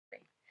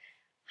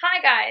Hi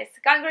guys,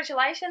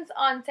 congratulations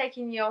on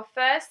taking your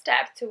first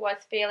step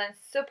towards feeling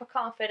super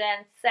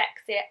confident,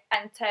 sexy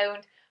and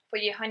toned for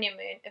your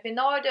honeymoon. In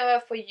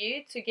order for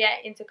you to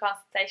get into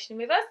consultation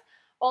with us,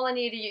 all I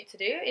need you to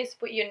do is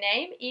put your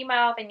name,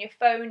 email and your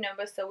phone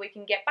number so we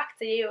can get back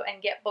to you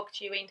and get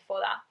booked you in for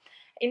that.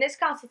 In this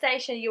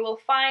consultation you will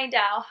find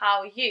out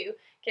how you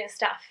can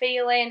start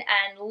feeling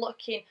and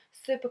looking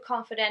super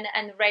confident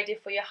and ready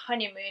for your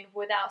honeymoon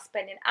without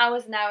spending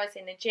hours and hours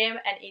in the gym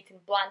and eating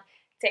bland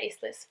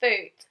tasteless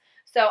food.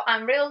 So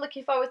I'm really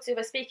looking forward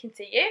to speaking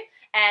to you,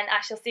 and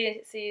I shall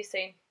see you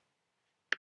soon.